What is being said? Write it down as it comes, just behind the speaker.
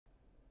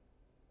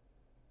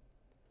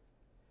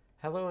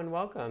Hello and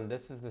welcome.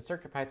 This is the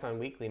CircuitPython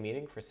weekly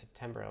meeting for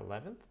September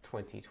 11th,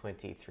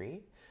 2023.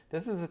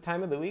 This is the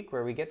time of the week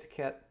where we get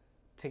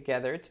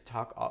together to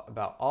talk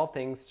about all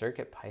things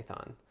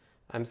CircuitPython.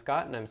 I'm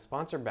Scott and I'm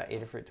sponsored by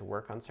Adafruit to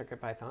work on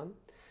CircuitPython.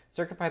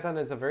 CircuitPython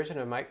is a version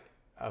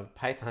of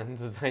Python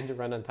designed to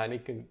run on tiny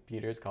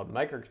computers called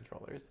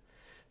microcontrollers.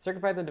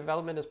 CircuitPython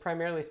development is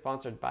primarily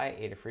sponsored by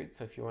Adafruit,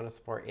 so if you want to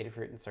support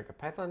Adafruit and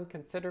CircuitPython,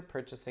 consider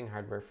purchasing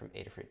hardware from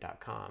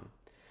adafruit.com.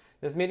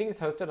 This meeting is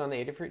hosted on the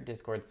Adafruit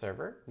Discord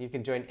server. You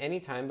can join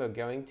anytime by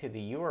going to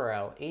the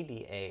URL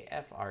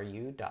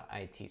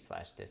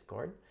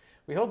adafru.it/discord.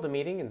 We hold the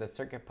meeting in the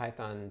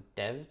CircuitPython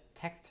dev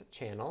text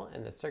channel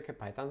and the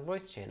CircuitPython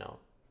voice channel.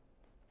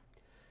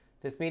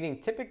 This meeting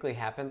typically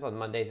happens on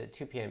Mondays at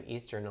 2 p.m.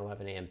 Eastern,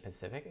 11 a.m.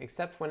 Pacific,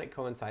 except when it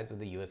coincides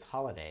with the U.S.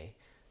 holiday,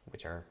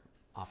 which are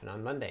often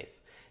on Mondays.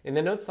 In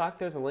the notes doc,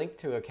 there's a link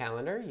to a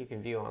calendar you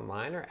can view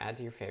online or add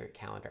to your favorite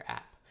calendar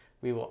app.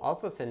 We will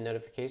also send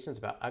notifications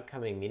about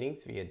upcoming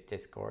meetings via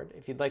Discord.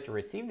 If you'd like to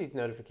receive these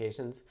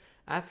notifications,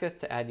 ask us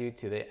to add you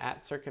to the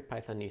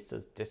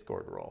 @CircuitPythonistas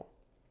Discord role.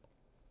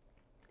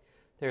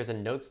 There is a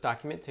notes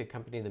document to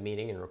accompany the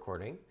meeting and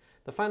recording.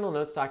 The final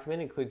notes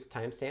document includes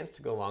timestamps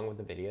to go along with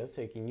the video,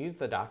 so you can use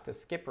the doc to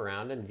skip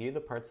around and view the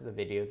parts of the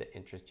video that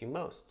interest you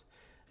most.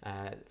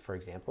 For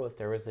example, if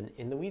there was an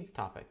in the weeds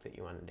topic that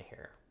you wanted to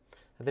hear.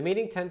 The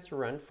meeting tends to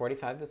run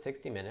 45 to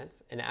 60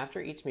 minutes, and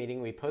after each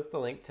meeting, we post the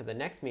link to the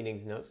next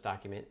meeting's notes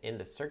document in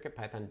the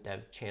CircuitPython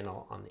dev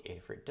channel on the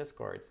Adafruit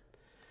Discords.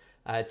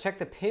 Check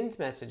the pinned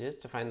messages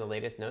to find the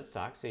latest notes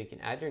doc so you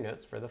can add your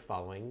notes for the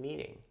following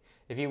meeting.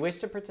 If you wish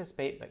to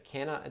participate but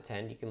cannot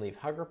attend, you can leave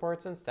hug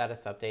reports and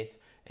status updates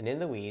and in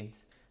the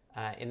weeds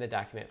in the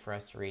document for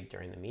us to read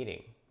during the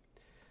meeting.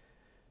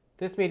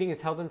 This meeting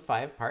is held in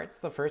 5 parts.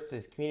 The first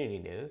is community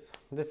news.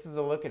 This is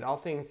a look at all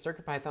things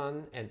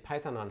CircuitPython and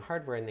Python on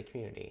hardware in the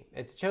community.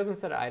 It's a chosen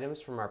set of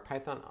items from our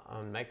Python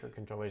on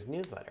microcontrollers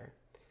newsletter.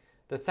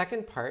 The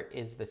second part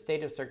is the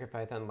state of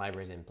CircuitPython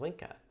libraries in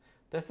Blinka.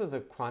 This is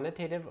a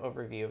quantitative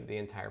overview of the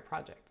entire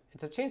project.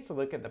 It's a chance to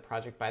look at the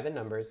project by the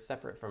numbers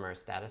separate from our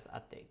status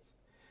updates.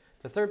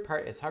 The third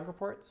part is hug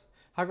reports.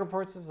 Hug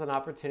reports is an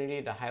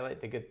opportunity to highlight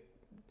the good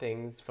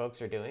things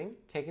folks are doing,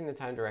 taking the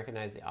time to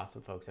recognize the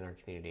awesome folks in our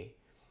community.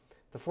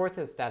 The fourth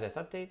is status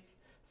updates.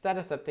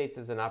 Status updates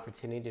is an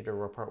opportunity to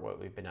report what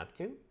we've been up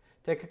to.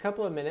 Take a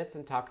couple of minutes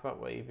and talk about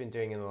what you've been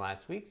doing in the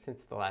last week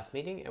since the last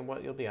meeting and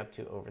what you'll be up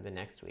to over the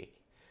next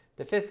week.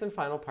 The fifth and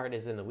final part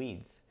is in the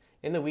weeds.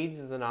 In the weeds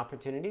is an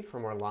opportunity for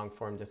more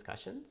long-form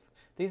discussions.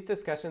 These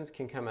discussions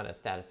can come out of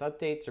status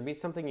updates or be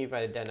something you've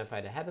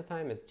identified ahead of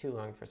time as too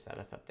long for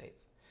status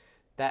updates.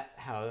 That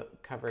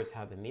covers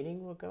how the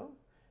meeting will go,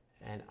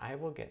 and I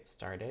will get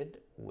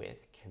started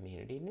with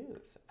community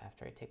news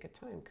after I take a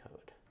time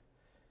code.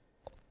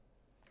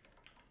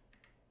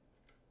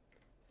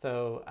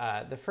 So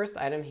the first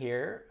item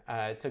here,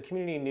 so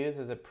community news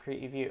is a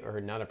preview, or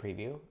not a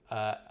preview,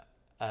 a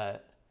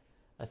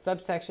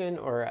subsection,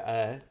 or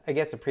I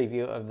guess a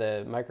preview of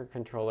the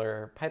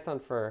microcontroller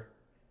Python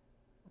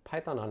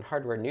on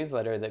hardware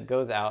newsletter that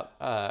goes out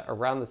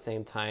around the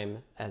same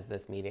time as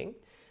this meeting.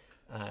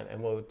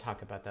 And we'll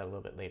talk about that a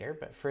little bit later.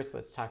 But first,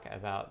 let's talk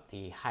about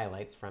the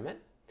highlights from it.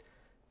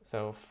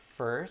 So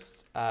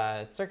first,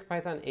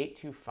 CircuitPython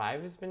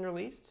 8.2.5 has been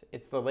released.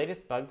 It's the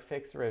latest bug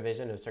fix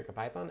revision of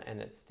CircuitPython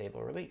and its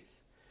stable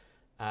release.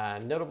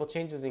 Notable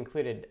changes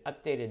included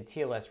updated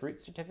TLS root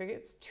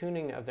certificates,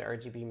 tuning of the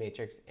RGB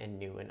matrix, and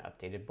new and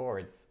updated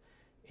boards.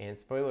 And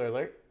spoiler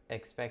alert,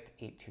 expect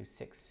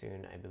 8.2.6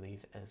 soon, I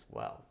believe, as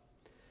well.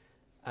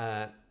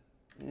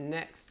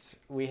 Next,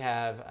 we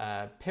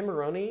have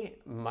Pimoroni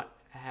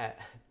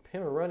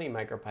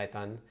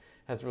MicroPython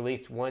has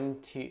released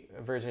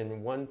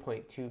version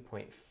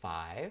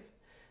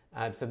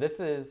 1.2.5. So this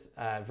is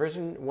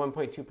version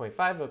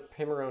 1.2.5 of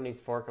Pimoroni's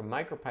fork of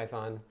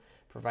MicroPython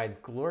provides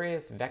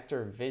glorious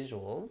vector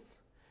visuals.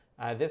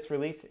 This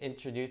release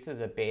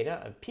introduces a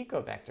beta of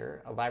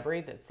PicoVector, a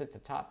library that sits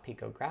atop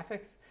Pico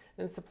graphics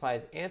and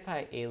supplies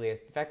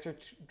anti-aliased vector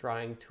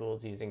drawing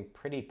tools using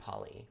Pretty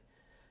Poly.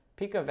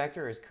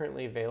 PicoVector is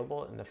currently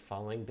available in the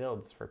following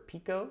builds for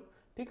Pico,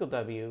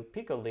 PicoW,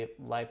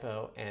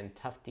 PicoLipo, and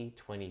Tufty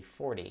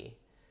 2040.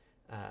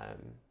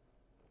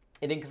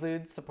 It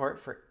includes support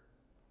for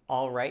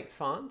all right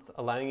fonts,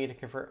 allowing you to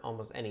convert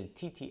almost any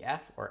TTF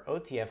or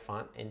OTF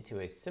font into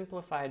a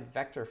simplified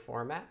vector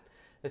format,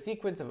 a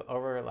sequence of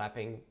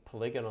overlapping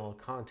polygonal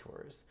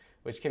contours,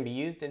 which can be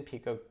used in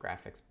Pico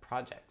graphics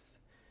projects.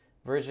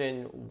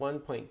 Version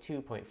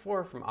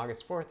 1.2.4 from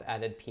August 4th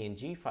added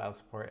PNG file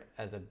support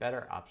as a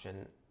better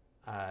option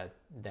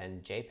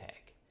than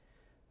JPEG.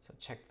 So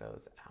check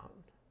those out.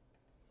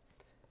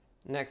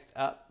 Next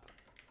up,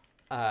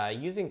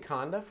 using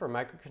Conda for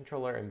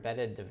microcontroller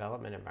embedded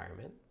development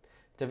environment.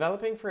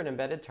 Developing for an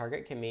embedded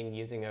target can mean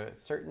using a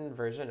certain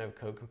version of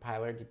code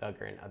compiler,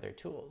 debugger, and other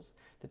tools.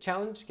 The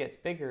challenge gets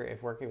bigger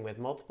if working with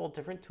multiple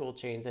different tool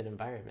chains and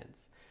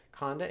environments.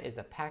 Conda is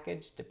a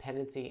package,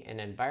 dependency, and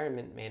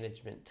environment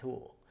management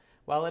tool.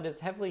 While it is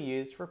heavily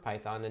used for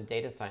Python and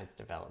data science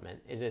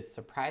development, it is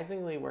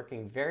surprisingly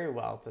working very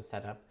well to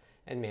set up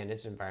and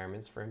manage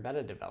environments for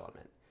embedded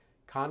development.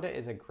 Conda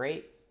is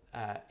great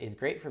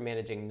for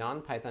managing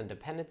non-Python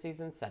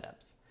dependencies and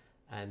setups.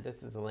 And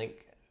this is a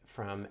link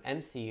from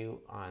MCU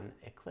on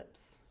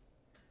Eclipse.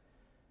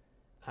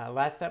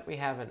 Last up, we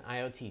have an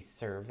IoT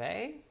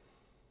survey.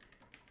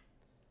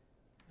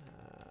 And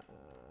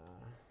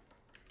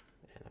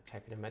I'm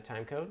typing in my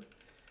time code.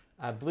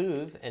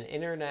 Blues, an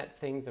Internet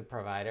Things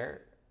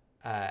provider,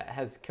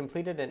 has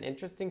completed an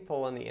interesting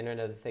poll on the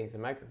Internet of Things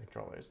and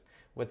microcontrollers.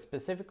 What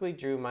specifically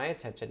drew my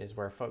attention is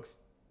where folks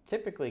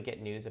typically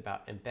get news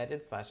about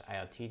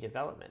embedded/IoT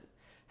development.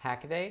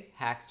 Hackaday,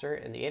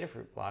 Hackster, and the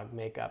Adafruit blog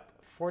make up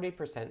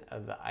 40%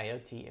 of the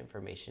IoT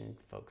information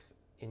folks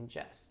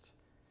ingest.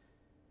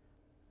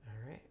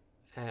 All right,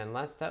 and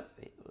last up,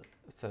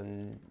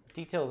 some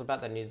details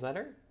about the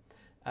newsletter.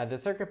 The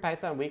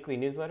CircuitPython weekly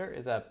newsletter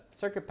is a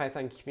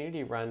CircuitPython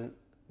community-run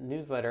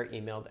newsletter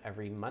emailed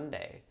every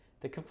Monday.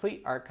 The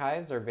complete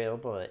archives are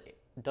available at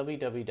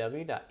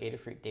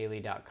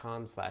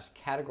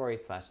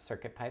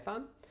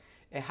www.adafruitdaily.com/category/CircuitPython.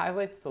 It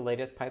highlights the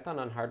latest Python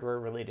on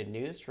hardware-related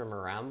news from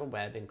around the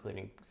web,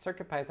 including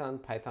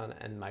CircuitPython, Python,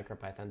 and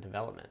MicroPython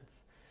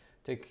developments.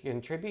 To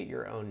contribute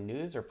your own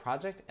news or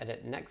project,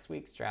 edit next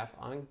week's draft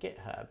on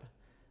GitHub,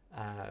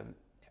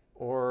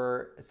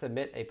 or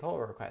submit a pull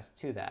request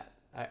to that.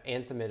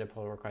 And submit a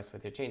pull request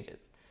with your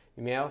changes.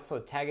 You may also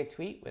tag a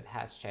tweet with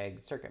hashtag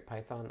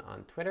CircuitPython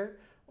on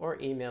Twitter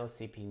or email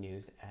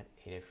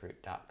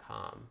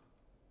cpnews@adafruit.com.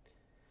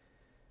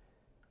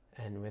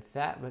 And with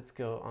that, let's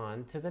go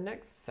on to the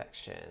next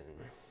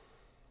section.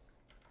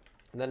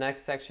 The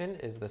next section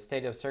is the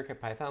state of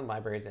CircuitPython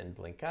libraries in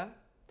Blinka.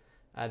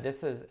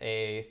 This is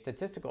a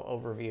statistical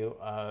overview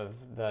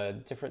of the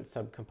different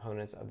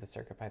subcomponents of the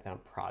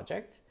CircuitPython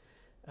project,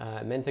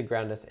 meant to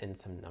ground us in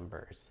some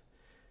numbers.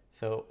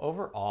 So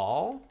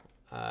overall,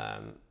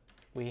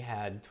 we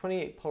had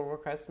 28 pull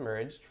requests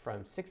merged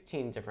from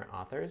 16 different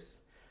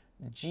authors.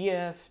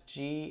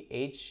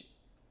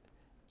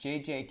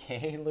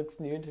 GFGHJJK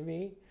looks new to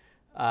me.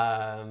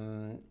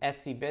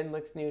 SCBin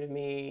looks new to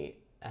me.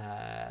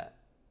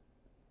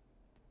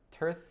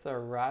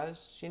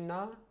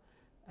 Tirtharajina,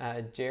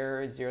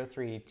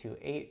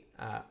 Jer0328,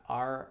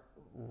 R.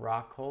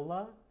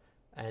 Rakola,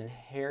 and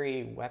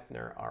Harry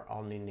Wepner are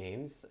all new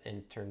names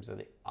in terms of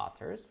the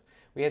authors.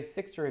 We had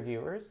 6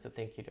 reviewers, so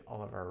thank you to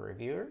all of our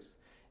reviewers.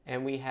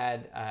 And we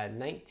had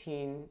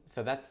 19,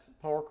 so that's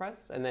pull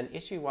requests. And then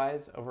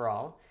issue-wise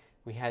overall,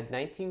 we had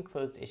 19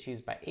 closed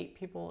issues by 8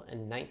 people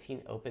and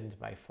 19 opened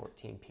by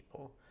 14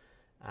 people.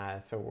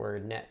 So we're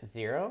net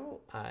 0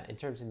 in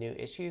terms of new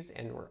issues,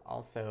 and we're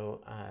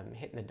also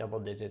hitting the double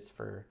digits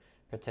for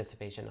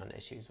participation on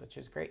issues, which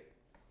is great.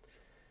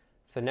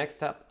 So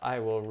next up, I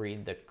will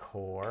read the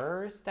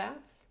core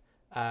stats.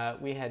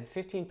 We had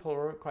 15 pull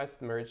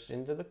requests merged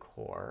into the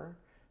core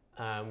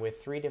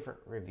with 3 different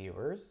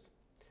reviewers.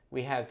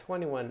 We have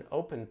 21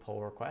 open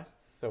pull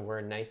requests, so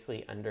we're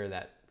nicely under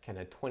that kind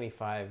of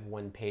 25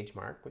 one-page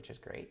mark, which is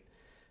great.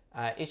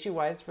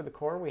 Issue-wise for the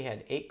core, we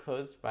had 8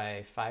 closed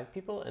by 5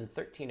 people and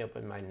 13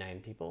 open by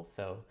 9 people,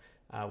 so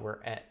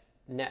we're at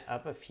net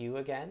up a few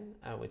again,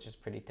 which is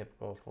pretty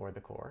typical for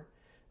the core.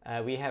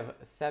 We have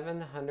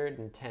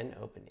 710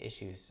 open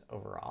issues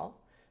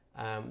overall.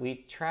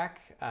 We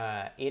track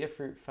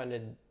Adafruit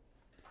funded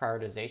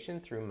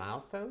prioritization through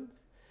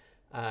milestones.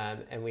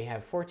 And we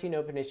have 14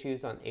 open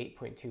issues on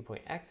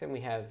 8.2.x, and we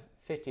have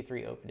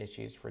 53 open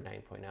issues for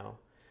 9.0.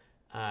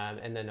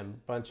 And then a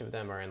bunch of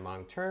them are in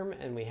long term,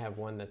 and we have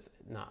one that's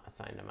not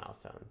assigned a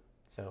milestone.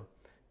 So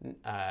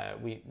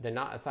the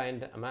not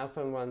assigned a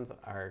milestone ones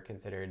are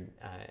considered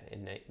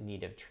in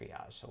need of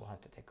triage, so we'll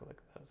have to take a look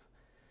at those.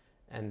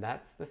 And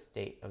that's the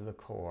state of the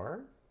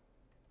core.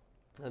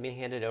 Let me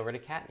hand it over to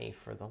Kattni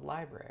for the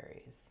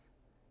libraries.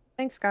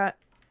 Thanks, Scott.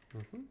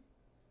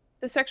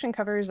 This section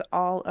covers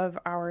all of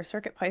our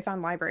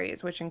CircuitPython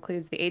libraries, which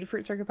includes the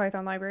Adafruit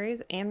CircuitPython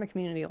libraries and the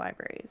community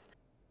libraries.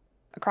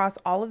 Across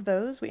all of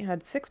those, we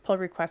had 6 pull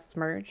requests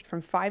merged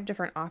from 5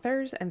 different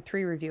authors and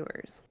 3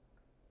 reviewers.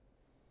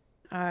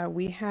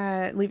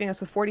 Leaving us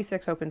with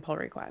 46 open pull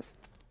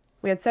requests.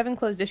 We had 7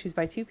 closed issues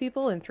by 2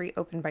 people and 3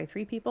 open by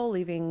 3 people,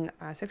 leaving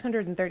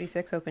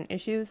 636 open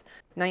issues.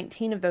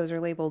 19 of those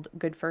are labeled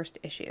Good First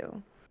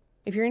Issue.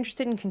 If you're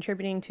interested in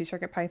contributing to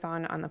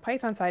CircuitPython on the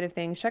Python side of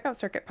things, check out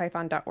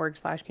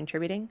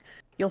circuitpython.org/contributing.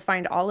 You'll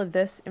find all of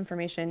this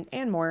information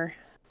and more.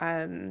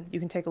 You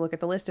can take a look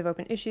at the list of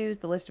open issues,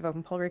 the list of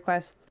open pull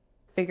requests,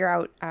 figure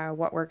out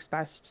what works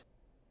best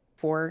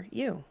for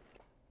you.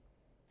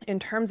 In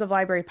terms of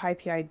library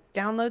PyPI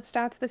download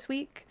stats this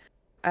week,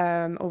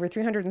 over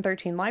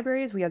 313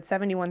 libraries, we had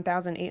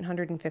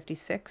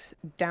 71,856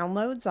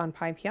 downloads on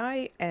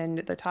PyPI, and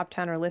the top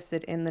 10 are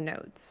listed in the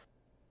notes.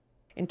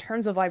 In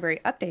terms of library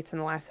updates in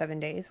the last 7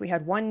 days, we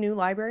had 1 new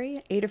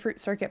library, Adafruit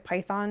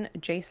CircuitPython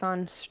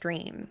JSON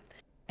Stream,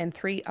 and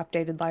 3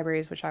 updated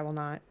libraries, which I will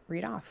not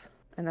read off.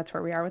 And that's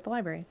where we are with the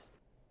libraries.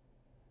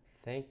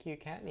 Thank you,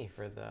 Kattni,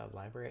 for the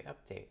library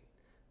update.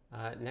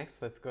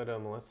 Next, let's go to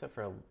Melissa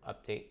for an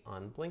update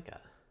on Blinka.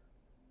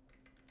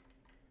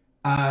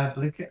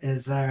 Blinka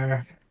is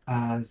our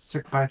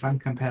CircuitPython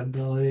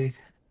compatibility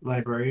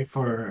library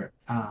for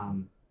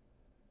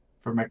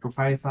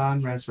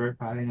MicroPython, Raspberry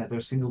Pi, and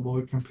other single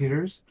board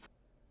computers.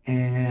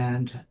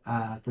 And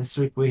this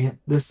week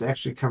this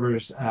actually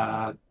covers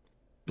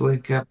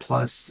Blinka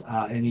plus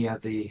any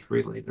of the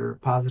related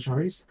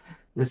repositories.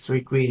 This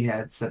week we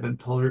had 7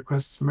 pull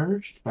requests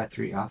merged by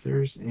 3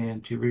 authors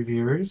and 2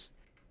 reviewers.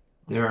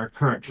 There are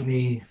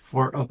currently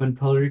 4 open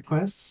pull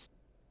requests.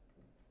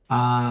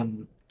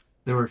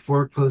 There were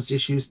 4 closed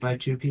issues by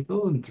 2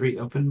 people and 3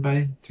 open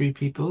by 3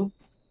 people,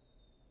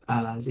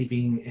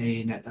 leaving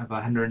a net of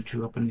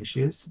 102 open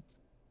issues.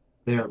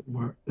 There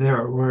were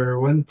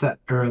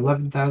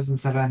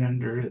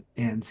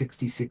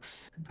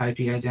 11,766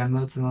 PyPI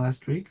downloads in the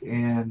last week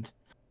and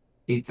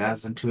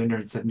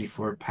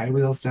 8,274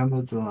 PyWheels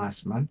downloads in the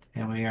last month,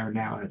 and we are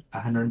now at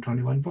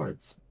 121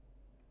 boards.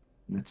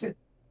 And that's it.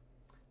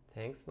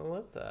 Thanks,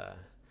 Melissa.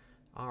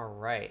 All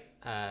right.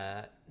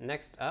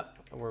 Next up,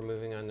 we're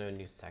moving on to a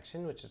new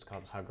section, which is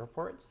called Hug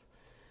Reports.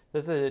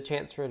 This is a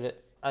chance for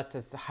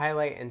us to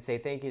highlight and say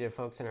thank you to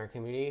folks in our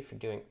community for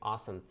doing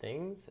awesome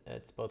things.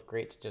 It's both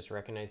great to just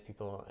recognize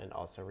people and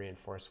also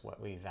reinforce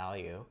what we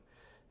value.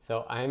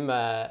 So I'm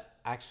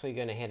actually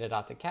going to hand it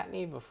off to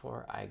Kattni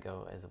before I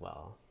go as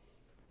well.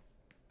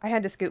 I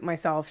had to scoop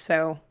myself,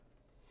 so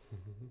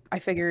I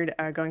figured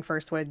going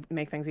first would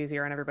make things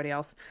easier on everybody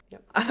else.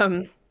 Yep.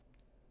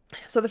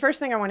 So the first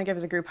thing I want to give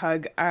is a group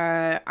hug.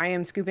 I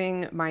am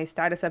scooping my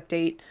status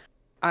update.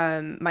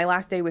 My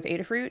last day with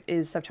Adafruit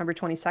is September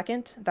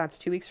 22nd. That's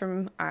 2 weeks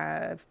from,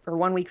 or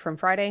 1 week from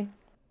Friday.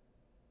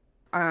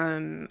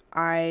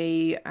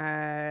 I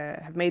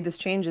have made this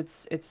change.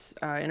 It's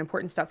an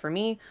important step for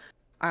me.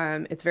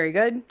 It's very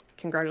good.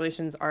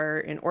 Congratulations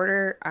are in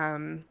order,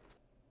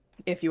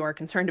 if you are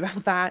concerned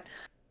about that.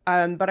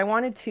 But I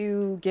wanted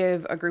to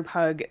give a group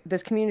hug.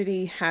 This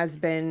community has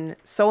been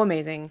so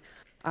amazing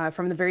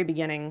from the very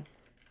beginning.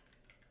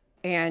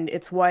 And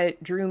it's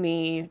what drew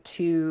me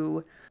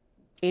to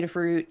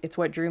Adafruit. It's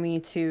what drew me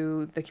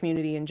to the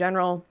community in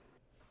general.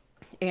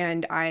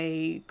 And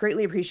I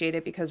greatly appreciate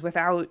it because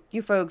without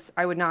you folks,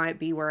 I would not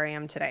be where I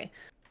am today.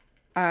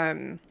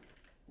 So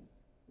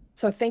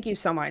thank you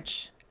so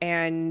much.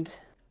 And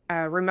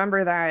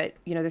remember that,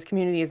 this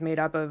community is made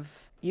up of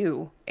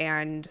you,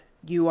 and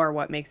you are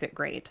what makes it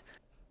great.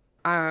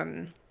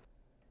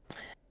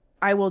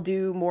 I will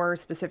do more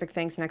specific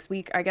things next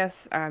week, I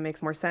guess.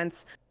 Makes more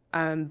sense.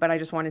 But I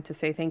just wanted to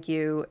say thank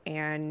you,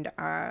 and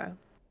I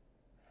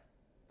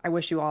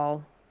wish you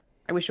all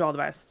the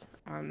best.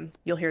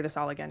 You'll hear this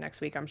all again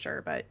next week, I'm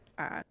sure, but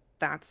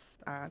that's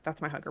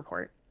my hug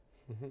report.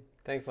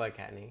 Thanks a lot,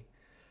 Kattni.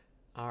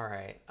 All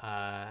right.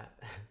 I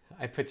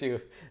put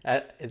you,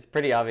 it's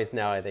pretty obvious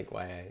now, I think,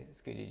 why I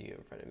scooted you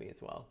in front of me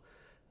as well.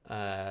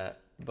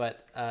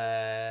 But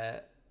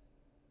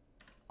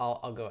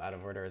I'll go out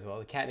of order as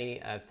well.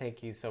 Kattni,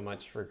 thank you so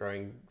much for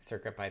growing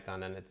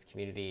CircuitPython and its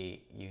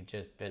community. You've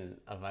just been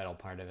a vital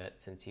part of it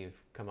since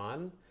you've come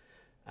on.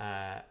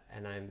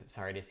 And I'm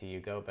sorry to see you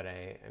go, but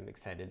I am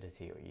excited to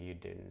see what you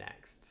do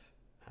next.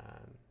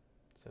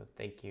 So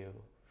thank you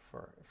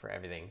for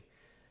everything.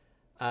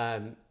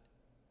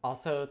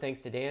 Also,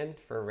 thanks to Dan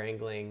for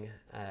wrangling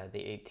the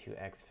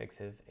 8.2x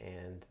fixes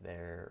and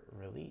their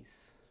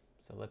release.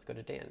 So let's go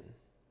to Dan.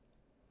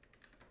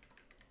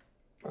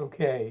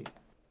 Okay.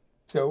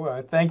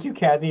 So thank you,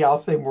 Kattni. I'll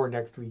say more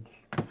next week,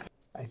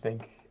 I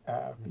think,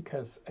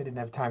 because I didn't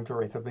have time to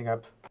write something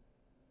up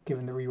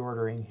given the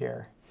reordering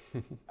here.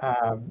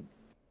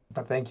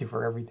 But thank you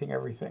for everything.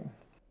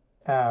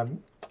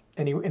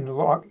 Anyway, in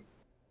the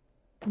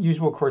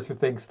usual course of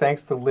things,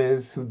 thanks to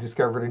Liz, who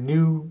discovered a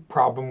new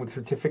problem with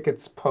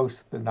certificates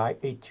post the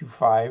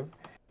 8.2.5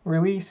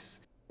 release.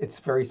 It's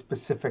very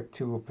specific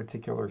to a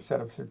particular set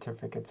of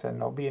certificates, and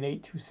there'll be an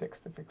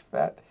 8.2.6 to fix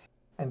that.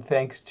 And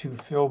thanks to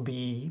Phil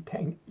B,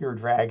 Paint Your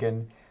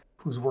Dragon,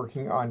 who's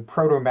working on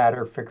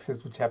proto-matter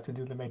fixes, which have to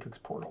do the matrix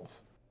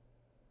portals.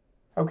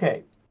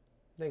 Okay.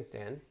 Thanks,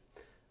 Dan.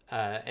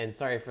 And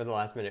sorry for the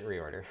last minute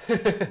reorder.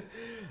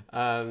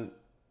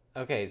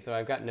 Okay, so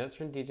I've got notes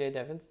from DJ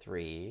Devon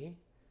 3.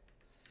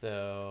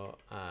 So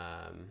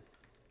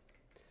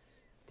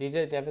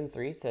DJ Devon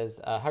 3 says,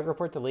 hug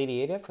report to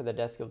Lady Ada for the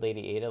desk of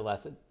Lady Ada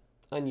lesson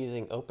on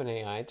using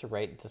OpenAI to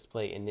write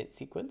display init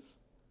sequence.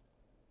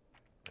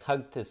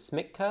 Hug to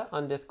Smitka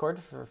on Discord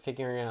for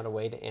figuring out a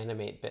way to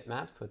animate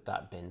bitmaps with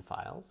 .bin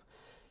files.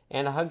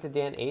 And a hug to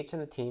Dan H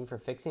and the team for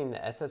fixing the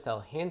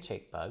SSL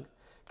handshake bug.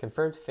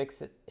 Confirmed to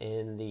fix it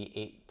in the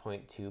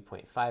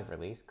 8.2.5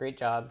 release. Great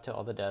job to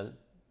all the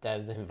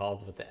devs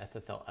involved with the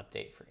SSL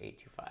update for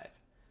 8.2.5.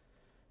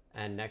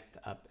 And next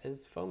up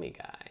is Foamy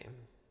Guy.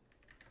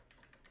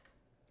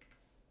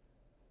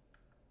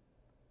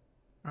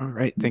 All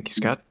right, thank you,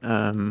 Scott.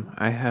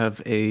 I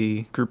have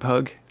a group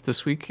hug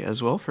this week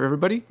as well for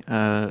everybody.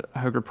 A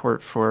hug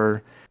report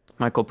for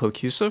Michael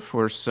Pocusa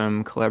for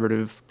some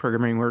collaborative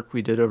programming work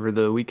we did over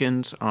the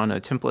weekend on a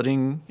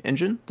templating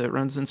engine that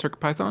runs in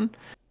CircuitPython.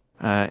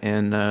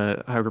 and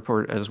High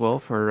Report as well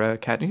for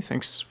Katney.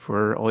 Thanks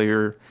for all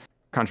your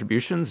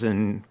contributions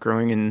and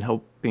growing and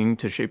helping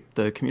to shape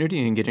the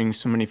community and getting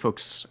so many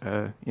folks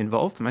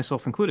involved,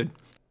 myself included.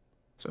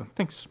 So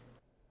thanks.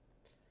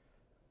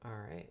 All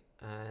right.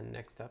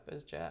 Next up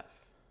is Jeff.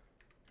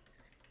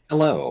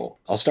 Hello.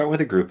 I'll start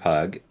with a group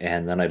hug,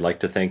 and then I'd like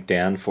to thank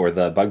Dan for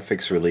the bug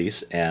fix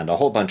release and a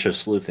whole bunch of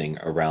sleuthing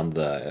around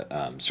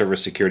the server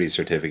security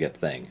certificate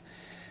thing.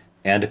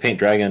 And to Paint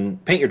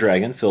Your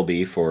Dragon, Phil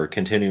B, for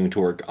continuing to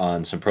work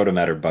on some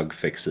proto-matter bug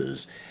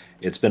fixes.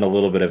 It's been a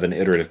little bit of an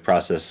iterative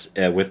process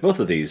with both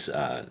of these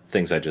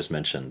things I just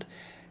mentioned.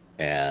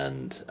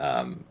 And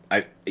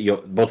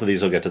both of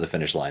these will get to the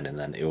finish line, and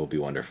then it will be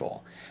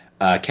wonderful.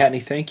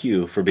 Katney, thank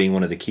you for being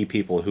one of the key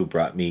people who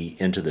brought me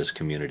into this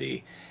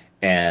community.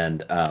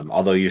 And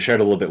although you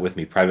shared a little bit with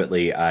me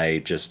privately, I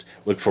just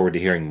look forward to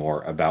hearing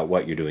more about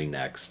what you're doing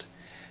next.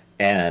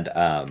 And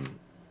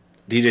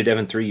DJ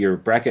Devon 3, your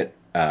bracket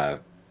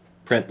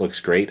print looks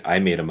great. I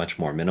made a much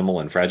more minimal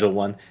and fragile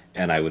one,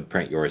 and I would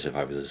print yours if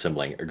I was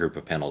assembling a group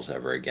of panels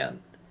ever again.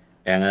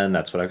 And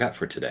that's what I've got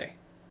for today.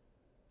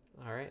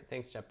 All right.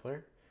 Thanks,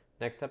 Jepler.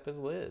 Next up is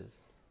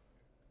Liz.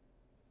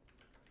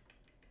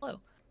 Hello.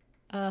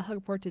 Hug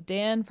report to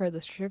Dan for the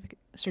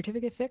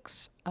certificate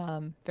fix.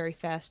 Very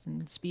fast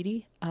and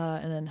speedy.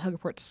 And then hug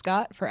report to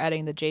Scott for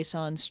adding the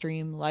JSON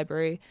stream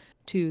library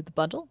to the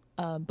bundle.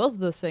 Both of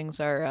those things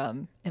are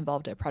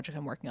involved in a project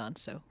I'm working on,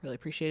 so really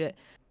appreciate it.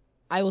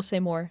 I will say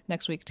more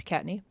next week to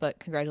Katney, but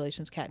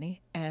congratulations, Katney,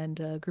 and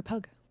group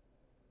hug.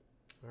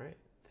 All right.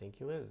 Thank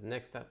you, Liz.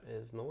 Next up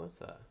is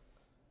Melissa.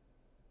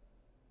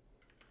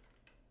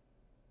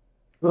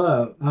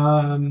 Hello.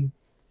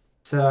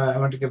 So I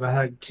want to give a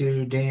hug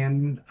to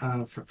Dan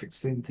for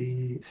fixing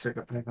the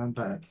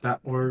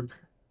CircuitPython.org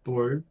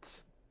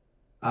boards.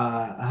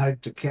 A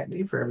hug to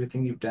Katney for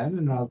everything you've done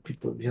and all the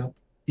people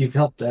you've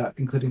helped out,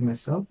 including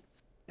myself,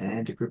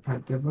 and a group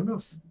hug to everyone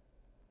else.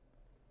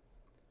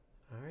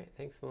 All right.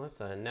 Thanks,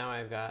 Melissa. And now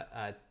I've got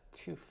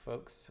two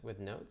folks with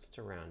notes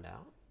to round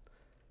out.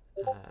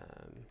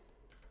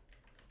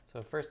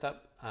 So first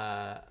up,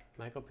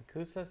 Michael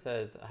Picusa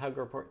says, a hug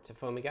report to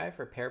Foamy Guy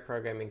for pair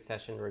programming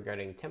session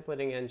regarding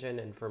templating engine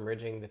and for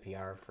merging the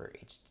PR for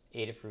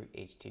Adafruit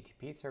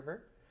HTTP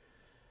server.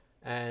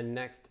 And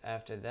next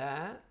after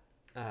that,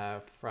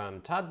 from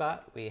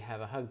Toddbot, we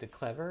have a hug to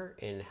Clever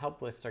in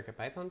help with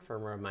CircuitPython for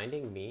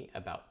reminding me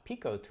about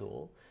Pico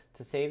tool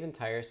to save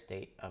entire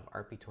state of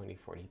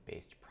RP2040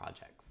 based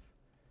projects.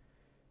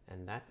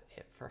 And that's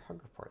it for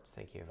hug reports.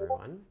 Thank you,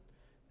 everyone.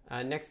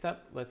 Next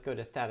up, let's go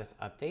to status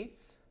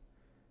updates.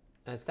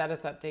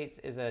 Status updates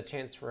is a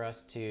chance for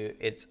us to,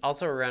 it's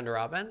also a round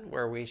robin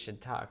where we should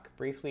talk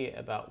briefly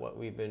about what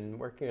we've been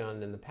working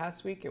on in the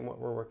past week and what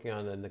we're working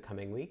on in the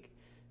coming week.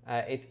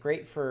 It's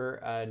great for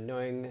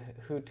knowing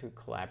who to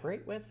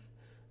collaborate with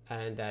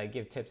and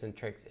give tips and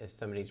tricks if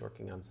somebody's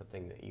working on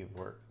something that you've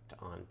worked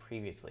on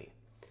previously.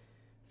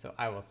 So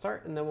I will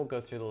start and then we'll go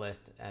through the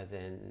list as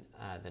in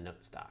the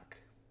note stock.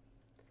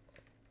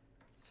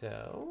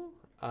 So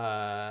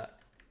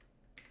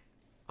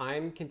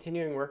I'm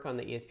continuing work on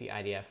the ESP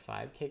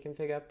IDF5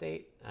 kconfig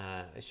update.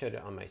 I showed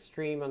it on my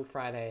stream on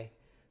Friday.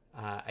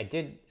 I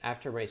did,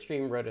 after my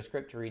stream, wrote a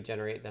script to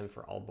regenerate them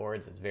for all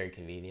boards. It's very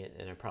convenient,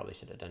 and I probably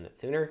should have done it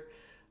sooner.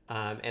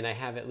 And I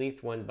have at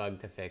least one bug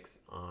to fix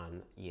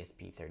on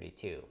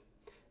ESP32.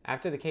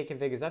 After the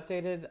kconfig is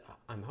updated,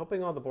 I'm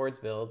hoping all the boards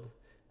build,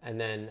 and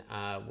then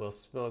we'll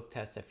smoke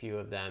test a few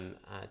of them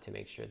to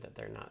make sure that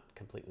they're not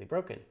completely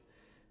broken.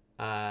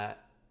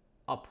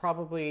 I'll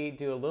probably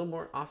do a little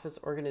more office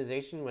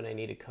organization when I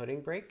need a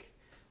coding break.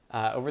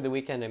 Over the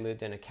weekend, I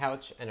moved in a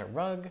couch and a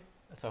rug,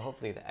 so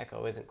hopefully the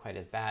echo isn't quite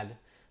as bad.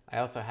 I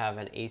also have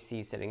an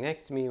AC sitting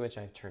next to me, which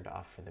I've turned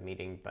off for the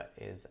meeting, but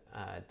is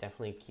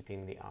definitely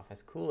keeping the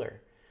office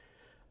cooler.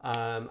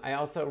 I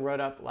also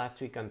wrote up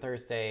last week on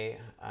Thursday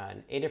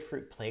an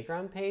Adafruit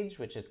playground page,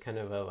 which is kind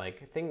of a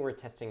thing we're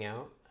testing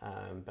out,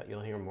 but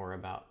you'll hear more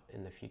about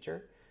in the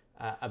future.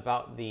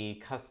 About the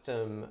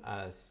custom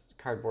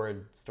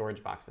cardboard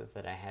storage boxes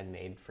that I had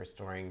made for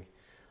storing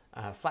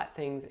flat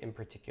things, in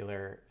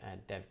particular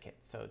dev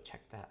kits. So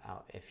check that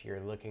out if you're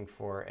looking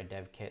for a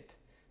dev kit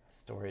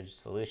storage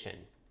solution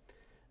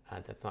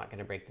that's not going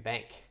to break the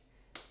bank.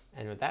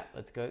 And with that,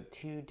 let's go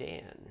to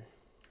Dan.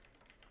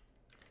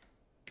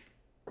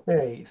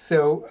 Okay,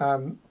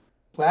 so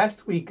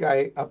last week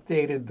I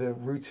updated the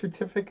root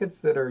certificates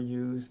that are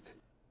used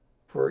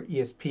for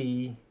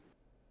ESP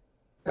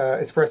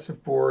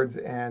expressive boards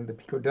and the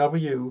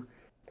PicoW,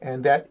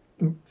 and that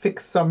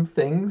fixed some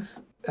things,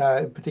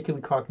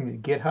 particularly talking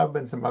to GitHub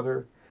and some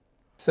other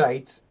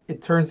sites.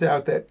 It turns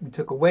out that we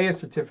took away a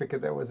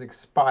certificate that was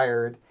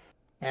expired,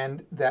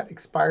 and that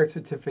expired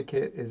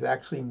certificate is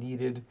actually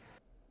needed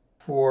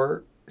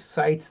for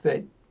sites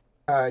that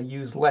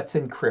use Let's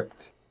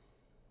Encrypt.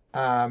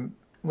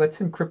 Let's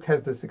Encrypt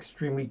has this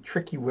extremely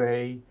tricky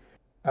way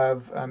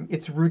of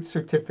its root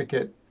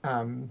certificate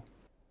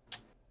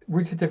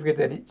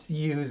that it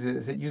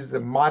uses a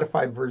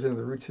modified version of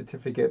the root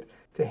certificate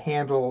to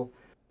handle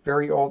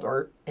very old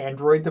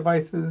Android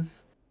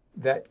devices.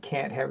 that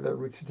can't have their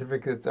root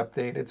certificates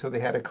updated. So they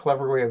had a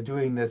clever way of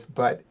doing this,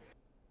 but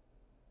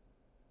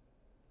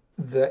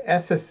the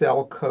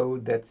SSL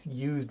code that's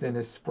used in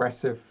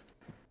Espressif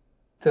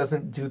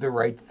doesn't do the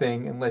right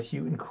thing unless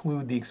you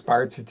include the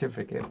expired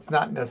certificate. It's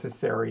not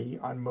necessary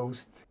on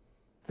most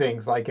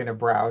things, like in a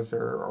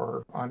browser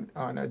or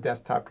on a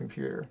desktop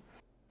computer.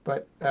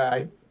 But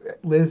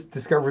Liz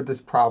discovered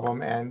this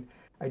problem, and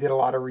I did a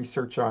lot of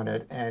research on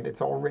it, and it's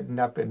all written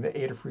up in the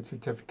Adafruit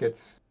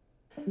certificates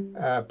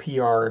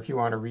PR if you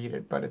want to read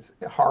it, but it's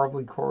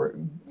horribly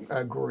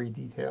gory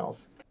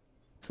details.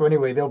 So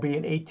anyway, there'll be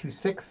an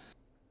 826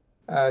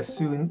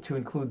 soon to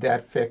include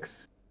that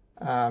fix.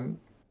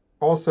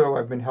 Also,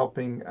 I've been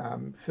helping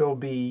Phil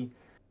B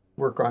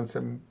work on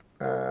some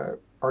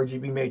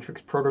RGB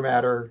matrix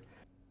protomatter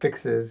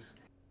fixes,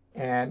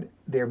 and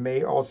there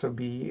may also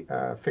be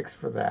a fix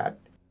for that,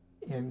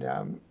 and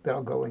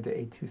that'll go into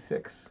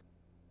 826.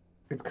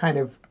 It's kind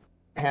of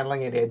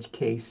handling an edge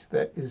case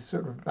that is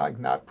sort of like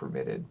not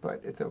permitted, but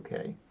it's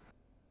okay.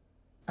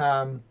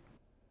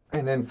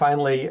 And then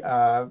finally,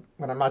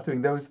 when I'm not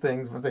doing those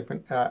things, once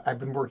I've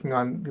been working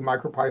on the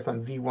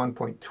MicroPython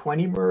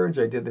v1.20 merge.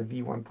 I did the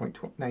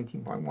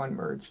v1.19.1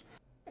 merge,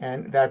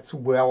 and that's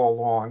well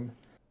along.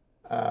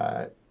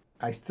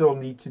 I still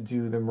need to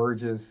do the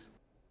merges,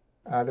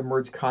 the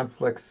merge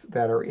conflicts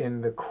that are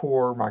in the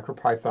core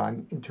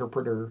MicroPython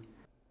interpreter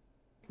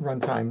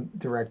runtime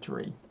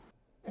directory,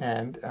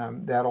 and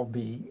that'll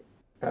be.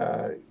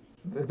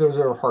 Those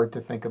are hard to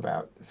think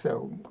about,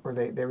 or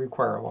they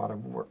require a lot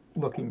of work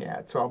looking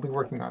at. So I'll be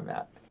working on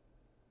that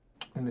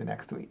in the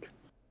next week.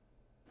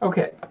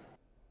 Okay.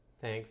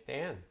 Thanks,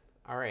 Dan.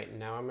 All right,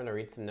 now I'm going to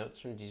read some notes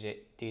from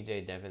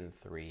DJ Devon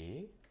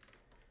 3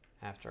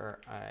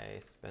 after I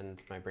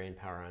spend my brain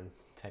power on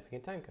typing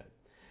a time code.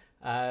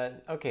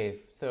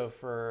 Okay, so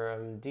for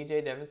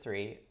DJ Devon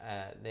 3,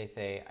 they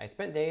say, I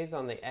spent days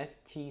on the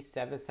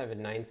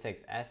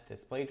ST7796S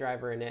display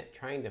driver init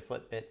trying to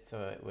flip bits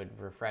so it would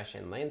refresh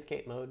in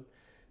landscape mode.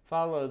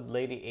 Followed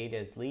Lady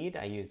Ada's lead.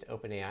 I used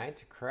OpenAI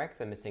to correct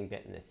the missing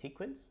bit in the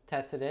sequence,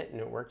 tested it, and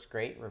it works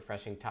great,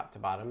 refreshing top to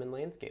bottom in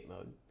landscape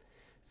mode.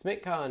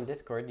 Smitka on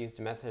Discord used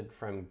a method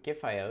from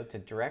GIF.io to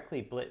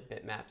directly blit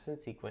bitmaps in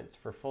sequence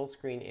for full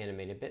screen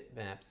animated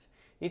bitmaps.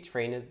 Each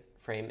frame is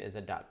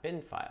a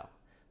 .bin file.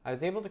 I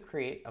was able to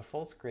create a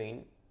full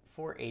screen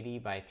 480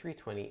 by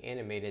 320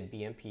 animated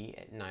BMP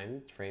at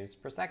 9 frames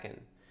per second.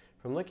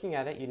 From looking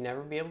at it, you'd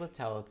never be able to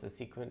tell it's a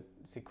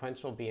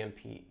sequential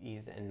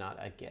BMPs and not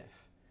a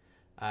GIF.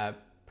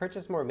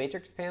 Purchased more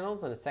matrix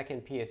panels and a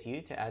second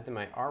PSU to add to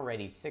my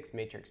already 6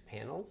 matrix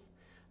panels.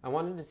 I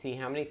wanted to see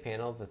how many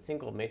panels a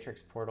single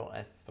matrix portal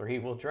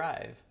S3 will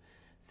drive.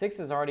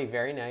 6 is already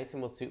very nice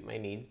and will suit my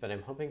needs, but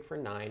I'm hoping for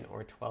 9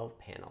 or 12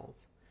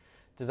 panels.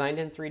 Designed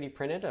and 3D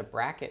printed a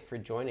bracket for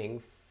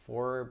joining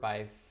 4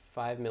 by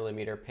 5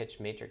 millimeter pitch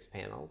matrix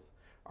panels.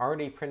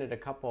 Already printed a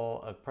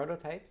couple of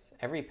prototypes.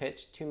 Every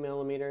pitch, 2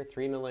 millimeter,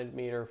 3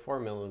 millimeter, 4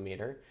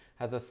 millimeter,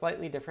 has a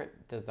slightly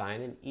different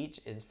design and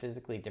each is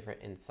physically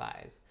different in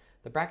size.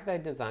 The bracket I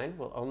designed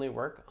will only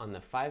work on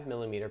the 5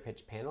 millimeter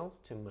pitch panels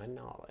to my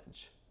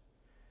knowledge.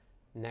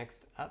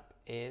 Next up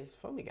is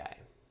Foamy Guy.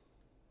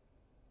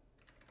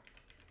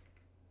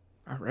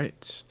 All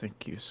right,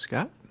 thank you,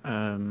 Scott.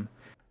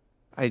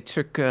 I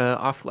took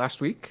off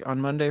last week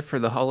on Monday for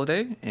the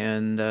holiday,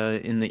 and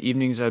in the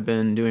evenings I've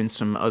been doing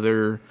some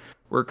other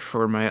work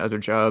for my other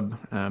job,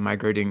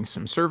 migrating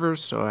some servers,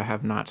 so I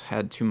have not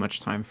had too much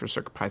time for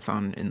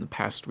CircuitPython in the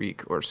past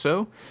week or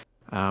so.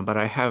 But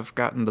I have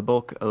gotten the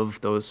bulk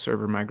of those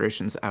server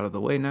migrations out of the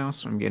way now,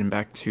 so I'm getting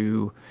back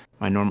to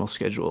my normal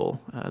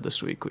schedule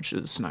this week, which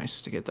is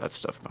nice to get that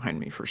stuff behind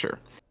me for sure.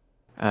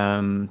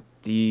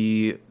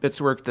 The bits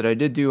of work that I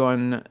did do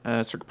on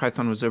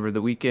CircuitPython was over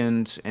the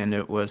weekend, and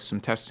it was some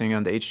testing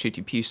on the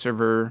HTTP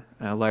server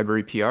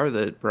library PR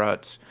that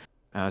brought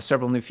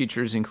several new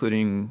features,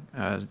 including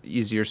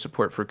easier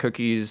support for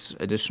cookies,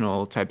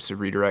 additional types of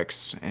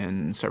redirects,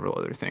 and several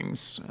other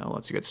things.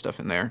 Lots of good stuff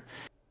in there.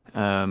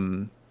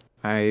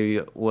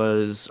 I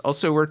was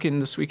also working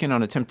this weekend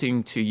on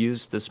attempting to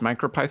use this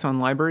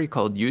MicroPython library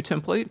called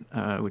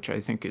utemplate, which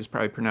I think is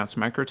probably pronounced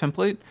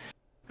microtemplate.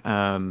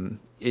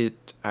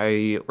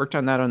 I worked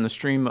on that on the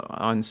stream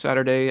on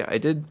Saturday. I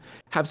did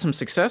have some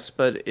success,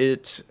 but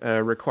it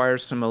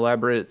requires some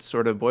elaborate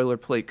sort of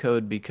boilerplate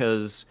code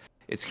because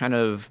it's kind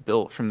of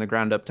built from the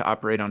ground up to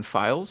operate on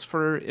files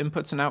for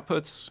inputs and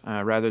outputs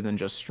rather than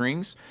just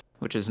strings,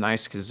 which is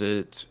nice because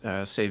it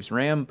saves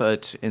RAM,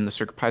 but in the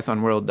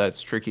CircuitPython world,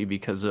 that's tricky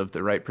because of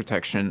the write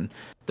protection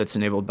that's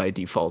enabled by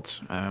default.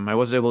 I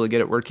was able to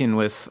get it working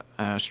with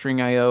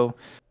string.io,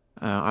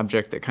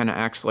 object that kind of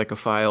acts like a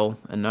file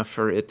enough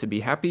for it to be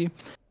happy.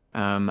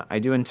 I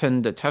do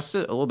intend to test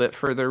it a little bit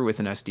further with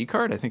an SD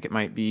card. I think it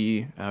might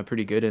be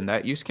pretty good in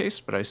that use case,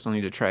 but I still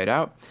need to try it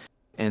out.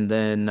 And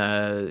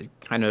then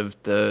kind of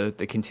the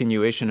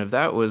continuation of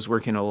that was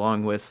working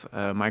along with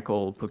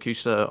Michael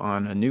Pokusa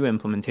on a new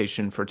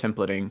implementation for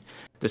templating,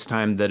 this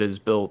time that is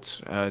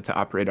built to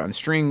operate on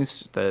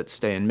strings that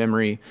stay in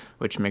memory,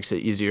 which makes it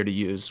easier to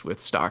use with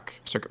stock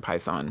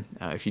CircuitPython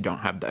if you don't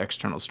have the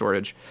external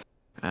storage.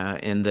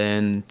 And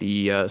then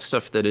the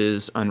stuff that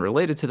is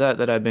unrelated to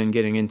that I've been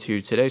getting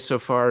into today so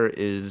far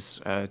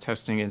is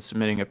testing and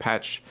submitting a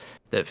patch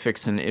that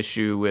fixes an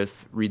issue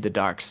with Read the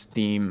Docs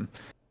theme,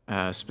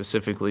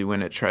 specifically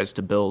when it tries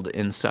to build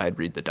inside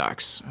Read the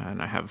Docs.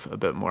 And I have a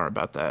bit more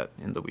about that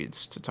in the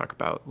weeds to talk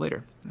about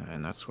later.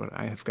 And that's what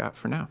I have got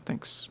for now.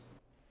 Thanks.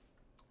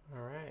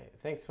 All right.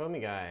 Thanks,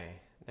 Foamy Guy.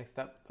 Next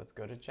up, let's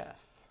go to Jeff.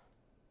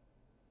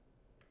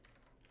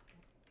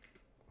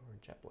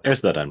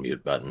 There's that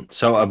unmute button.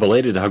 So a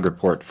belated hug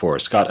report for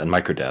Scott and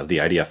MicroDev. The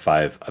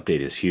IDF5 update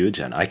is huge,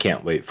 and I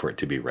can't wait for it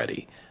to be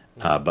ready.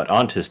 But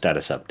on to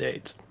status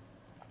updates.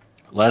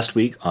 Last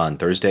week on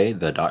Thursday,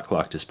 the dot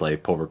clock display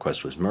pull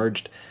request was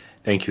merged.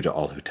 Thank you to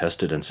all who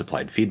tested and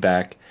supplied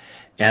feedback.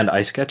 And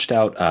I sketched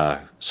out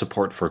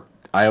support for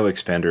IO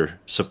Expander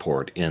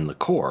support in the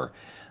core.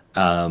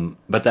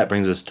 But that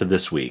brings us to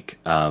this week.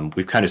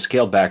 We've kind of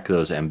scaled back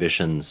those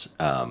ambitions,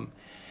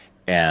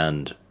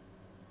 and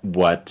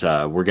what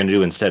we're going to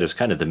do instead is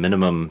kind of the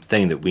minimum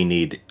thing that we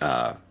need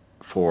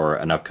for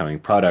an upcoming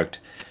product,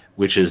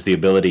 which is the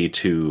ability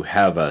to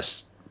have a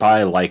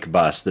SPI-like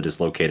bus that is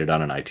located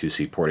on an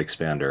I2C port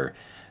expander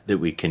that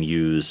we can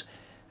use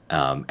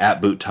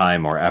at boot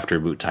time or after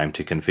boot time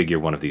to configure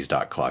one of these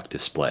dot clock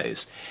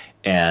displays.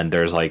 And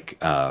there's like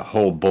a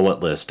whole bullet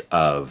list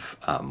of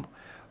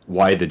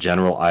why the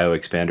general IO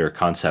expander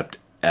concept,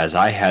 as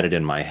I had it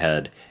in my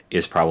head,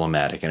 is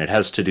problematic. And it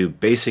has to do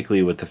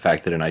basically with the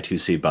fact that an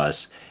I2C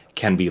bus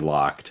can be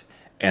locked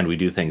and we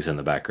do things in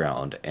the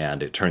background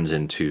and it turns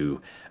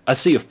into a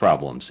sea of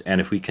problems.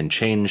 And if we can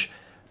change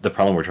the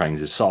problem we're trying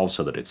to solve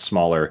so that it's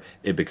smaller,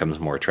 it becomes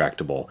more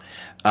tractable.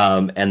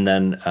 And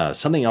then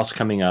something else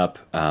coming up,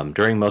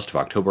 during most of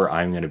October,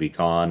 I'm going to be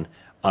gone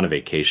on a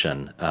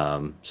vacation.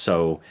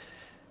 So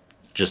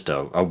just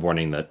a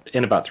warning that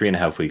in about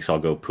 3.5 weeks, I'll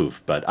go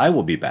poof, but I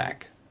will be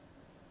back.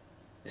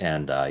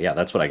 And yeah,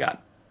 that's what I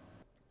got.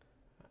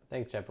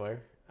 Thanks, JetBlur.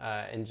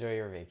 Enjoy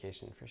your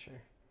vacation for sure.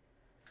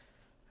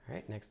 All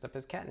right, next up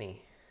is Katney.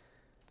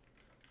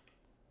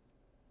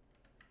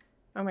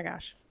 Oh my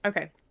gosh.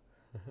 Okay.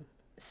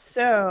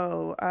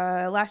 So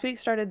last week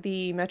started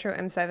the Metro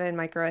M7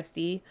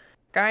 microSD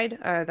guide.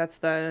 That's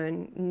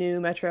the new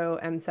Metro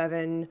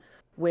M7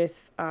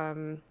 with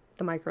the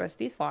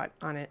microSD slot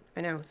on it.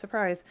 I know,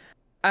 surprise.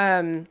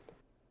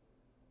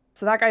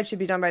 So that guide should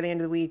be done by the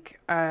end of the week.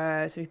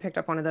 So if you picked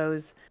up one of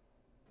those,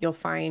 you'll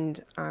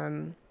find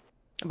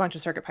a bunch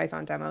of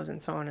CircuitPython demos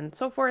and so on and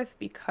so forth,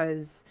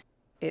 because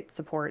it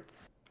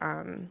supports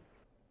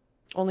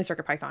only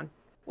CircuitPython,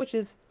 which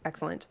is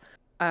excellent.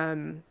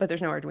 But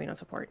there's no Arduino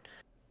support.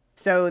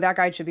 So that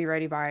guide should be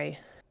ready by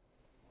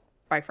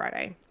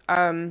Friday.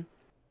 And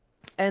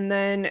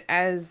then,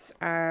 as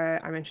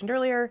I mentioned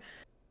earlier,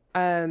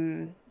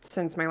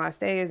 since my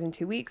last day is in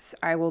 2 weeks,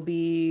 I will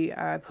be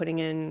putting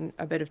in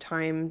a bit of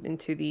time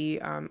into the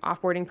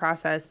offboarding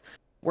process,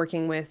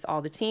 working with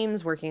all the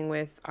teams, working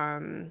with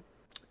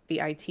the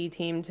IT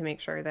team to make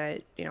sure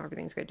that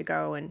everything's good to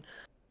go, and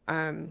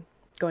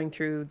going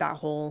through that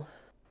whole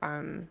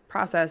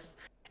process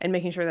and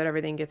making sure that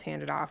everything gets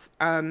handed off.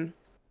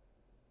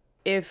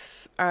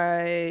 If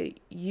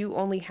you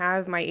only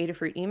have my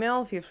Adafruit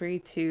email, feel free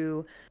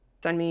to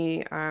send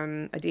me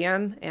a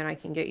DM and I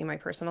can get you my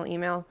personal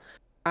email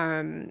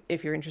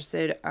if you're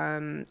interested.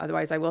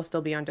 Otherwise, I will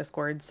still be on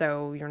Discord,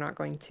 so you're not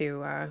going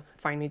to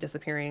find me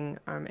disappearing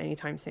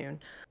anytime soon.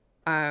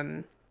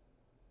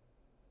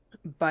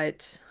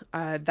 But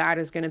that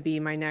is going to be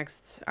my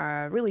next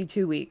really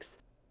 2 weeks,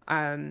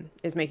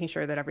 is making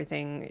sure that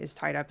everything is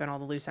tied up and all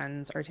the loose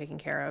ends are taken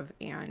care of,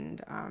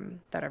 and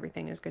that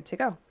everything is good to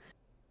go.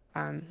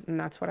 And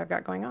that's what I've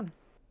got going on.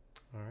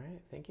 All right,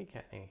 thank you,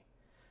 Katney.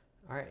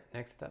 All right,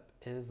 next up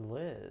is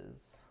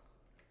Liz.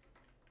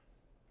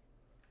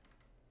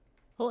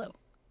 Hello.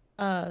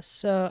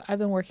 So I've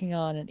been working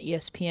on an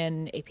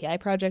ESPN API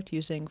project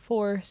using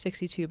 4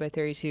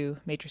 62x32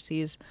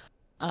 matrices.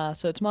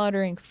 So it's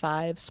monitoring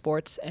 5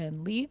 sports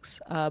and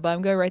leagues, but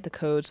I'm going to write the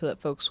code so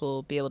that folks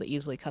will be able to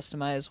easily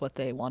customize what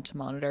they want to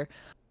monitor.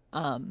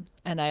 And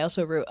I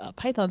also wrote a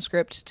Python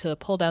script to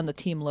pull down the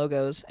team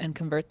logos and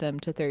convert them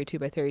to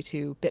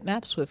 32x32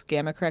 bitmaps with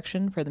gamma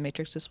correction for the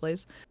matrix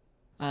displays.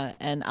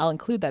 And I'll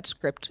include that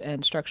script and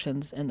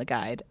instructions in the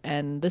guide.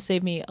 And this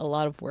saved me a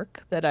lot of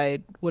work that I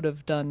would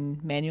have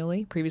done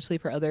manually previously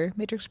for other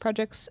matrix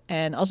projects,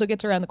 and also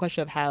gets around the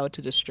question of how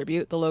to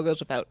distribute the logos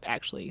without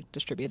actually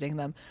distributing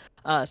them.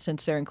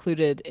 Since they're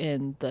included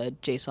in the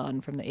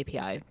JSON from the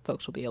API,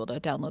 folks will be able to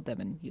download them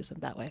and use them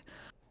that way.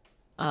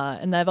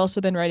 And I've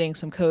also been writing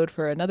some code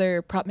for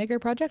another prop maker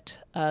project.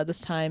 This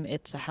time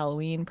it's a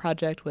Halloween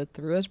project with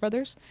the Ruiz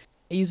brothers.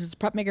 It uses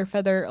prop maker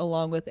feather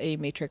along with a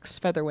matrix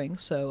feather wing.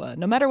 So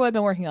no matter what I've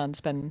been working on,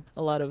 it's been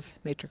a lot of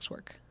matrix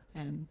work,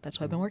 and that's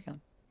what I've been working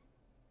on.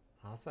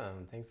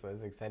 Awesome. Thanks,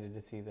 Liz. Excited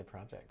to see the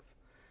projects.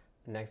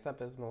 Next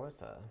up is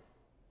Melissa.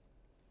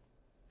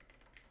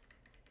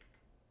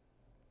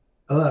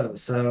 Hello.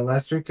 So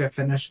last week I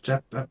finished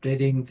up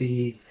updating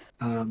the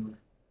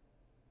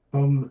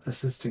home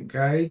assistant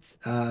guides.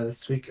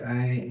 This week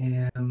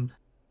I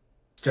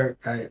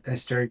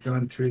started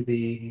going through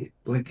the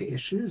Blinka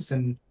issues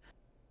and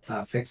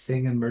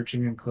fixing and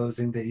merging and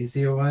closing the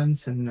easier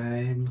ones,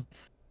 and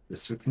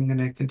this week I'm going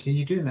to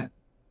continue doing that.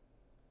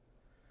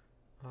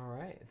 All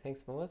right,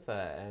 thanks,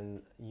 Melissa. And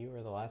you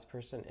were the last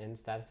person in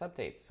status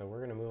updates, so we're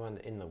going to move on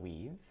to In the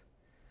Weeds.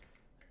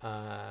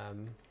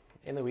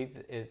 In the Weeds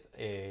is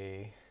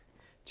a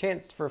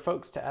chance for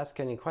folks to ask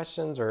any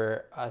questions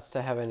or us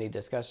to have any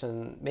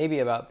discussion, maybe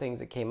about things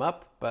that came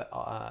up, but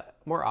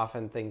more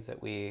often things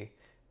that we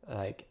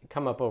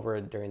come up over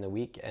during the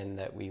week and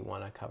that we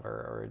want to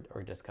cover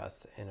or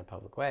discuss in a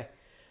public way.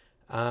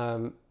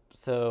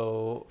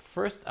 So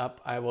first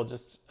up, I will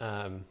just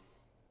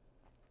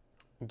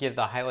give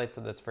the highlights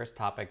of this first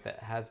topic that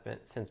has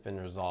since been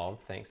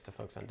resolved, thanks to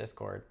folks on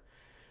Discord.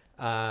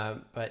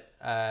 But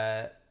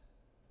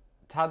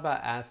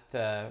Toddbot asked,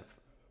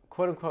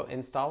 quote-unquote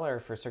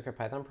installer for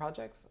CircuitPython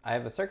projects. I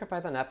have a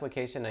CircuitPython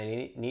application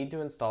I need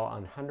to install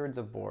on hundreds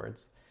of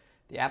boards.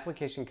 The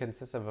application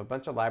consists of a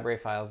bunch of library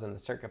files in the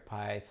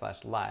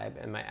CircuitPy/lib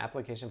and my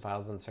application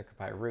files in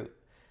CircuitPy root.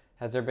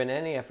 Has there been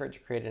any effort to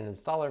create an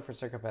installer for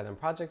CircuitPython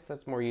projects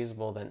that's more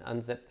usable than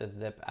unzip this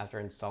zip after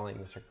installing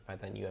the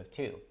CircuitPython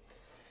UF2?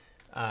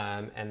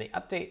 And the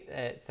update,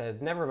 it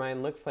says, never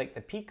mind, looks like the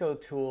Pico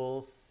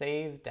tool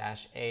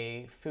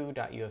save-a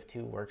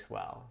foo.uf2 works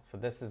well. So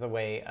this is a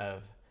way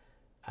of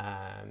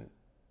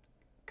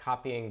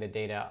copying the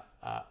data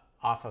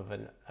off of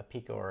a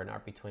Pico or an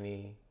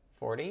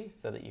RP2040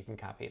 so that you can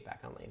copy it back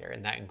on later,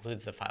 and that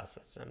includes the file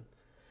system.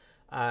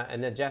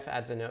 And then Jeff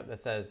adds a note that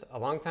says, a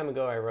long time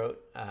ago I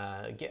wrote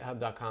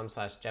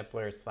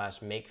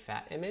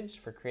github.com/jepler/make_fat_image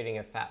for creating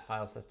a fat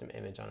file system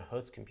image on a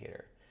host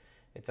computer.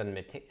 It's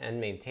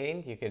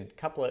unmaintained. You could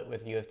couple it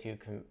with UF2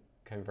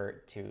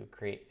 convert to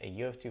create a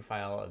UF2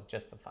 file of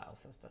just the file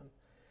system.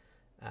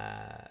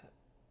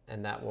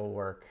 And that will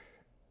work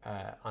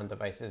on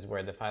devices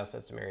where the file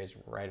system area is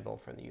writable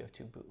from the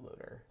UF2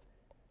 bootloader.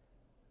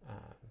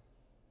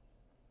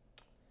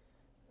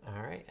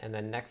 All right, and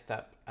then next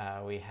up,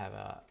 we have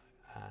a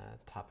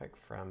topic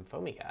from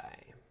Foamy Guy.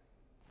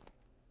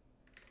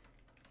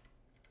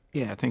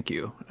 Yeah, thank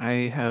you.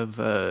 I have,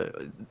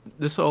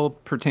 this all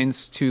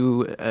pertains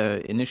to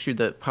an issue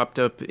that popped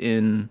up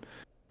in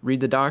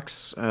Read the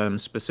Docs,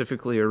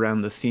 specifically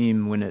around the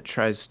theme when it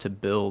tries to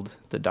build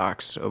the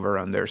docs over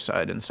on their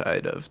side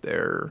inside of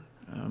their,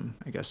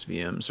 I guess,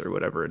 VMs or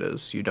whatever it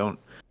is. You don't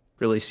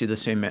really see the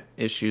same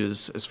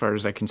issues as far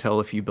as I can tell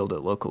if you build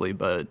it locally,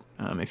 but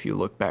if you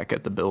look back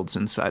at the builds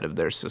inside of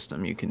their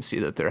system, you can see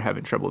that they're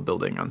having trouble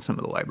building on some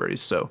of the libraries.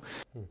 So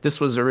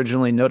this was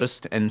originally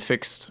noticed and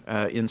fixed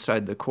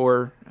inside the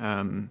core.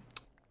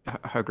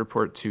 Hug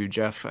report to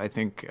Jeff, I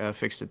think,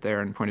 fixed it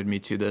there and pointed me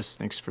to this.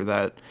 Thanks for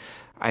that.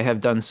 I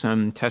have done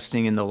some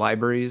testing in the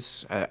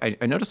libraries. I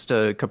noticed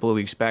a couple of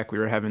weeks back we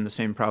were having the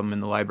same problem in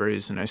the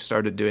libraries, and I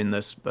started doing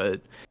this, but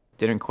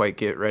didn't quite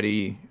get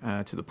ready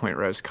to the point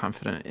where I was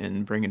confident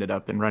in bringing it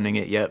up and running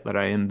it yet, but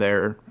I am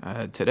there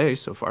today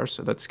so far,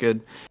 so that's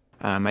good.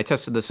 I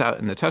tested this out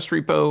in the test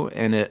repo,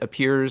 and it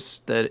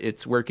appears that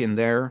it's working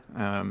there.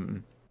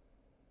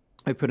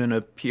 I put in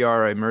a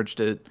PR, I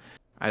merged it,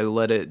 I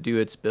let it do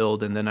its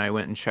build, and then I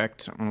went and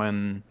checked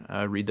on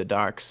Read the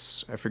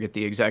Docs. I forget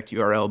the exact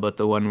URL, but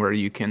the one where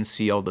you can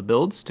see all the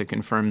builds to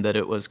confirm that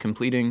it was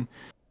completing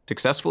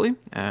successfully.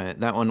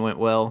 That one went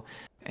well.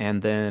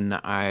 And then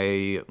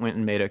I went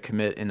and made a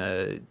commit in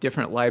a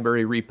different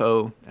library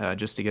repo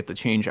just to get the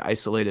change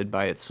isolated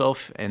by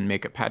itself and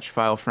make a patch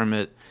file from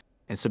it,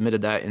 and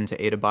submitted that into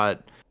Adabot.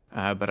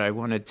 But I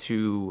wanted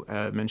to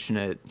mention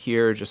it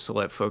here just to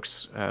let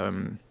folks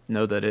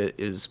know that it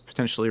is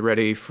potentially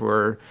ready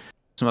for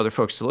some other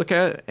folks to look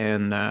at,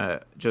 and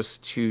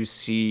just to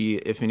see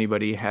if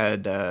anybody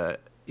had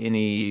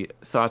any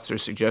thoughts or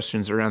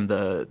suggestions around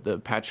the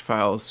patch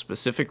files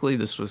specifically.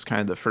 This was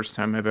kind of the first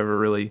time I've ever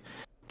really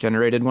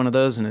generated one of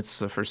those, and it's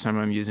the first time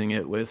I'm using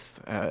it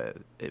with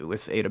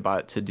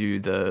Adabot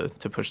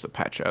to push the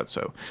patch out.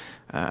 So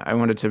I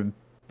wanted to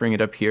bring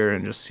it up here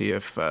and just see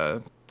if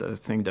the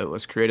thing that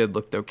was created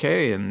looked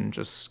okay, and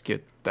just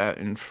get that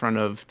in front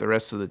of the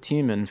rest of the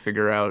team and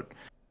figure out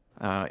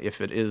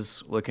if it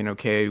is looking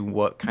okay,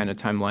 what kind of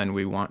timeline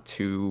we want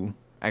to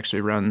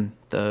actually run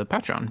the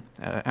patch on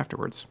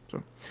afterwards.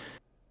 So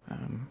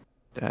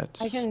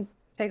that's... I can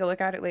take a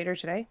look at it later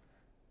today.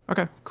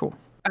 Okay, cool.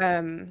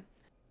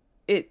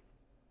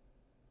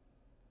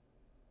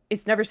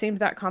 It's never seemed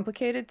that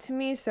complicated to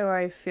me, so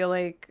I feel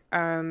like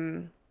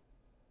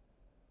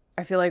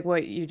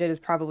what you did is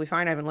probably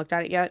fine. I haven't looked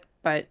at it yet,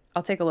 but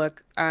I'll take a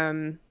look.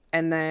 And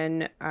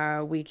then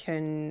we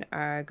can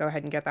go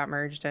ahead and get that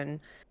merged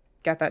and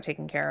get that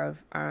taken care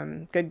of.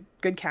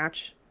 Good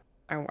catch,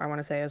 I want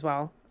to say as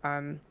well.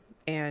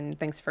 And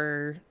thanks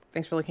for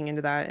looking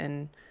into that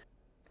and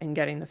and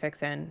getting the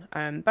fix in.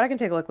 But I can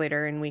take a look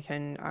later and we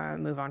can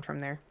move on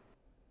from there.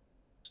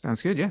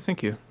 Sounds good. Yeah,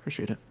 thank you.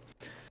 Appreciate it.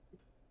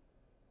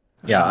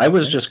 Yeah, I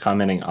was Okay. just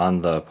commenting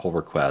on the pull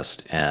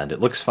request, and it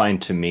looks fine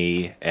to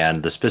me.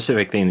 And the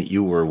specific thing that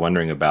you were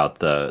wondering about,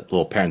 the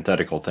little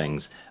parenthetical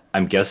things,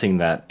 I'm guessing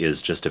that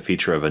is just a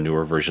feature of a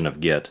newer version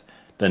of Git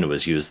than it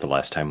was used the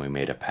last time we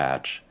made a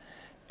patch.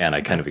 And I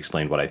kind of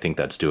explained what I think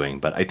that's doing,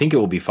 but I think it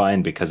will be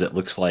fine because it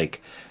looks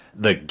like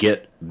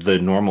the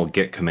normal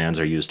Git commands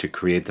are used to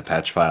create the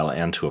patch file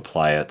and to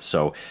apply it.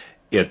 So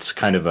it's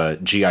kind of a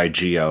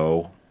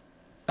GIGO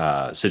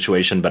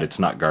situation, but it's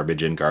not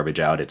garbage in, garbage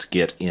out. It's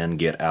get in,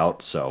 get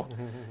out. So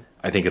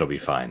I think it'll be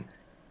fine.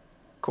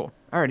 Cool.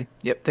 Alrighty.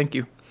 Yep. Thank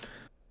you.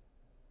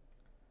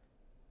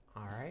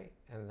 All right,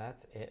 and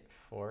that's it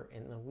for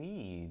In the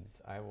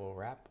Weeds. I will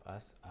wrap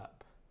us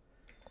up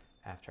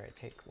after I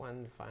take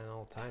one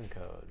final time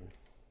code.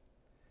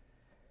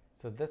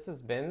 So this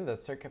has been the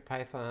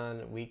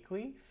CircuitPython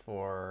Weekly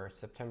for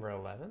September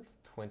 11th,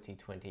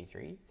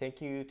 2023.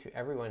 Thank you to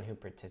everyone who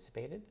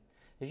participated.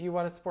 If you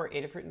want to support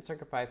Adafruit and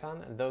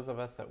CircuitPython, and those of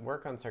us that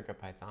work on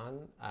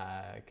CircuitPython,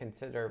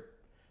 consider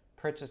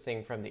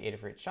purchasing from the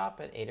Adafruit shop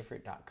at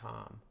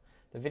adafruit.com.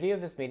 The video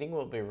of this meeting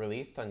will be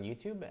released on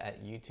YouTube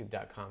at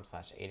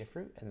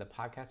youtube.com/Adafruit, and the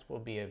podcast will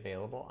be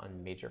available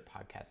on major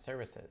podcast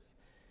services.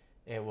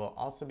 It will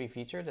also be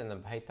featured in the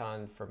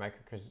Python for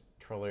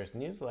Microcontrollers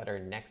newsletter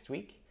next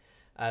week.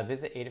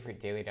 Visit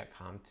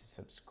adafruitdaily.com to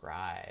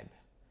subscribe.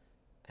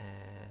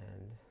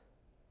 And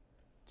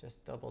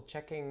just double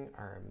checking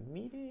our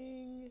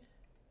meeting.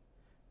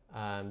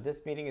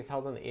 This meeting is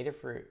held on the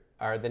Adafruit,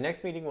 or the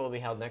next meeting will be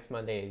held next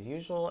Monday as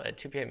usual at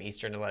 2 p.m.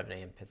 Eastern, 11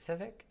 a.m.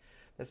 Pacific.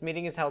 This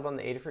meeting is held on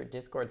the Adafruit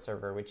Discord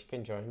server, which you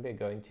can join by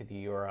going to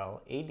the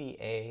URL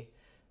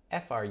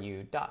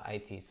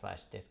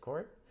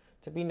adafru.it/discord.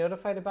 To be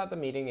notified about the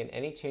meeting and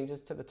any changes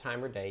to the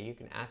time or day, you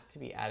can ask to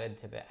be added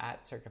to the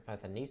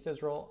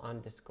 @CircuitPythonistas role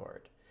on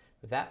Discord.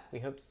 With that, we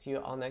hope to see you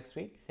all next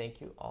week.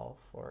 Thank you all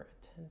for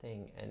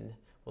attending, and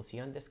we'll see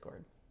you on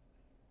Discord.